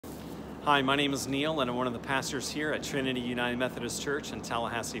Hi, my name is Neil, and I'm one of the pastors here at Trinity United Methodist Church in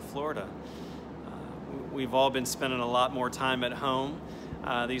Tallahassee, Florida. We've all been spending a lot more time at home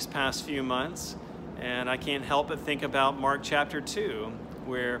these past few months, and I can't help but think about Mark chapter 2,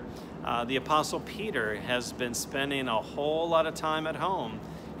 where the Apostle Peter has been spending a whole lot of time at home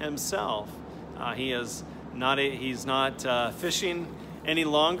himself. He's not fishing any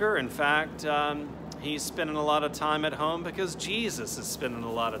longer. In fact, he's spending a lot of time at home because Jesus is spending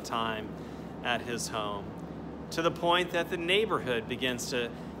a lot of time at his home, to the point that the neighborhood begins to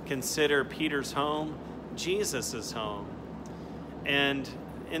consider Peter's home Jesus' home. And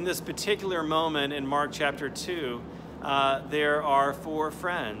in this particular moment in Mark chapter 2, there are 4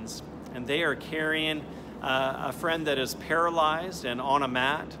 friends, and they are carrying a friend that is paralyzed and on a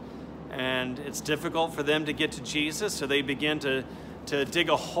mat, and it's difficult for them to get to Jesus, so they begin to dig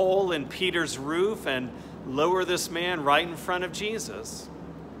a hole in Peter's roof and lower this man right in front of Jesus.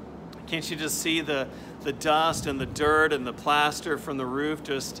 Can't you just see the dust and the dirt and the plaster from the roof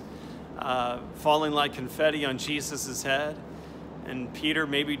just falling like confetti on Jesus's head? And Peter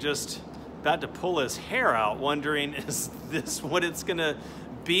maybe just about to pull his hair out, wondering, is this what it's going to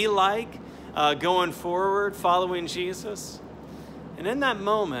be like going forward, following Jesus? And in that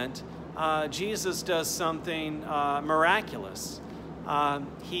moment, Jesus does something miraculous.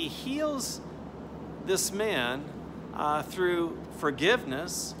 He heals this man through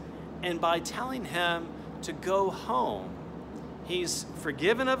forgiveness and by telling him to go home. He's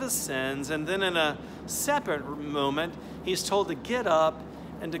forgiven of his sins, and then in a separate moment, he's told to get up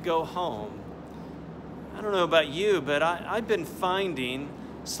and to go home. I don't know about you, but I've been finding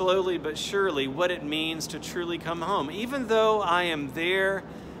slowly but surely what it means to truly come home. Even though I am there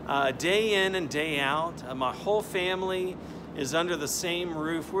day in and day out, my whole family is under the same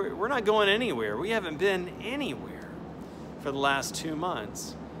roof. We're not going anywhere. We haven't been anywhere for the last 2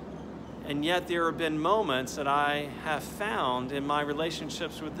 months. And yet there have been moments that I have found in my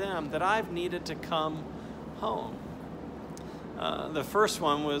relationships with them that I've needed to come home. The first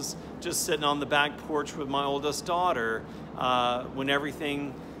one was just sitting on the back porch with my oldest daughter when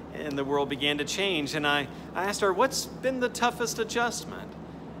everything in the world began to change. And I asked her, what's been the toughest adjustment?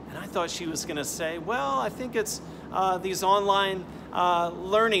 And I thought she was going to say, well, I think it's these online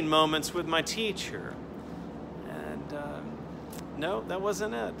learning moments with my teacher. And no, that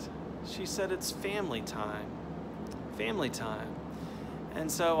wasn't it. She said it's family time. Family time.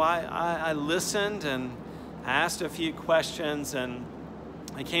 And so I listened and asked a few questions, and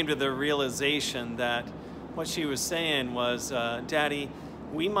I came to the realization that what she was saying was, Daddy,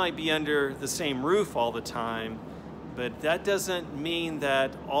 we might be under the same roof all the time, but that doesn't mean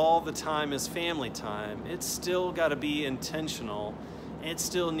that all the time is family time. It's still got to be intentional. It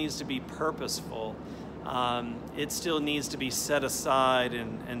still needs to be purposeful. It still needs to be set aside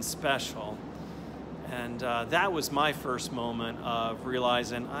and special. And that was my first moment of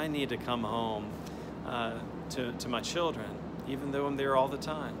realizing I need to come home to my children, even though I'm there all the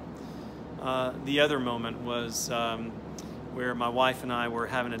time. The other moment was where my wife and I were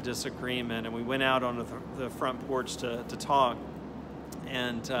having a disagreement, and we went out on the front porch to talk.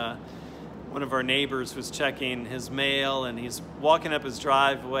 And one of our neighbors was checking his mail, and he's walking up his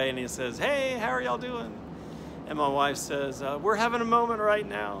driveway, and he says, hey, how are y'all doing? And my wife says, we're having a moment right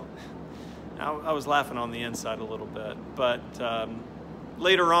now. I was laughing on the inside a little bit, but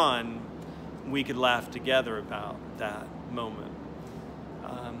later on, we could laugh together about that moment.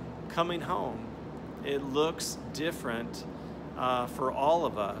 Coming home, it looks different for all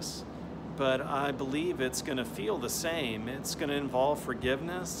of us, but I believe it's going to feel the same. It's going to involve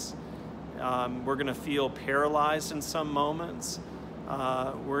forgiveness. We're going to feel paralyzed in some moments.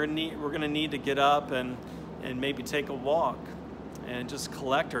 We're going to need to get up and maybe take a walk and just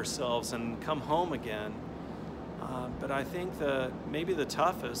collect ourselves and come home again. But I think maybe the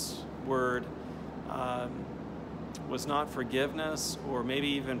toughest word was not forgiveness or maybe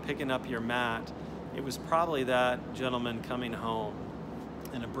even picking up your mat. It was probably that gentleman coming home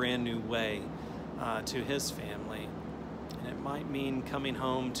in a brand new way to his family. And it might mean coming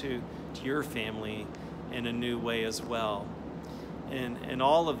home to your family in a new way as well. In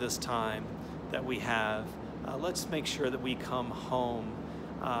all of this time that we have, let's make sure that we come home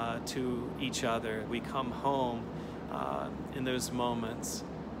to each other. We come home in those moments.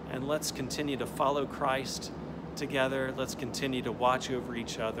 And let's continue to follow Christ together. Let's continue to watch over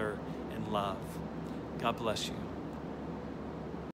each other in love. God bless you.